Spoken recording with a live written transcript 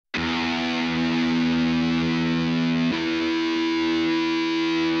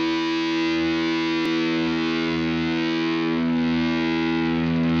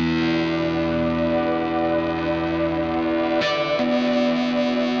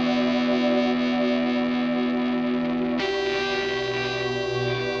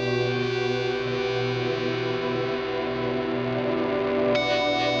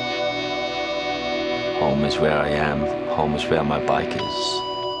is where I am, home is where my bike is.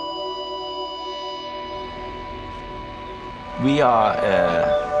 We are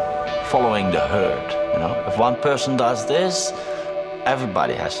following the herd, you know. If one person does this,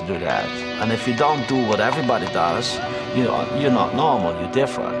 everybody has to do that. And if you don't do what everybody does, you're not normal, you're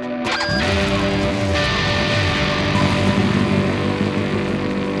different.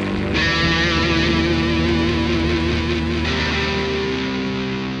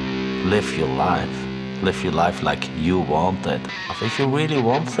 Live your life. Live your life like you want it. If you really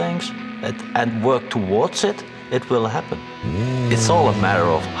want things and work towards it, it will happen. It's all a matter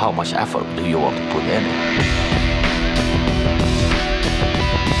of how much effort do you want to put in it.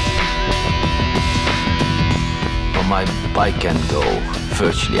 Well, my bike can go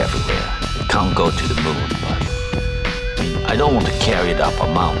virtually everywhere. It can't go to the moon, but I don't want to carry it up a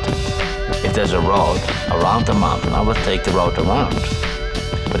mountain. If there's a road around the mountain, I will take the road around.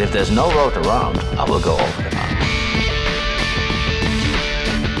 But if there's no road around, I will go over the mountain.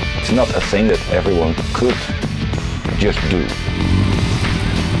 It's not a thing that everyone could just do.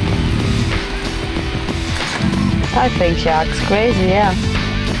 I think Sjaak's crazy, yeah.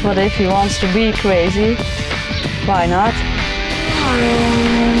 But if he wants to be crazy, why not?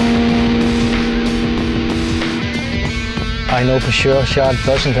 I know for sure Sjaak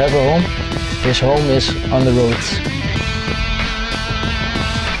doesn't have a home. His home is on the roads.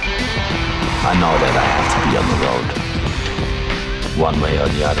 I know that I have to be on the road, one way or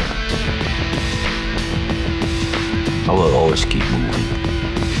the other. I will always keep moving.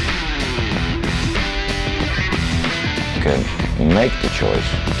 You can make the choice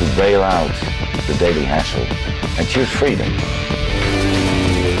to bail out the daily hassle and choose freedom.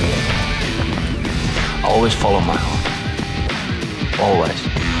 Always follow my heart.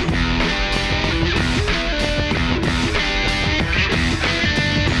 Always.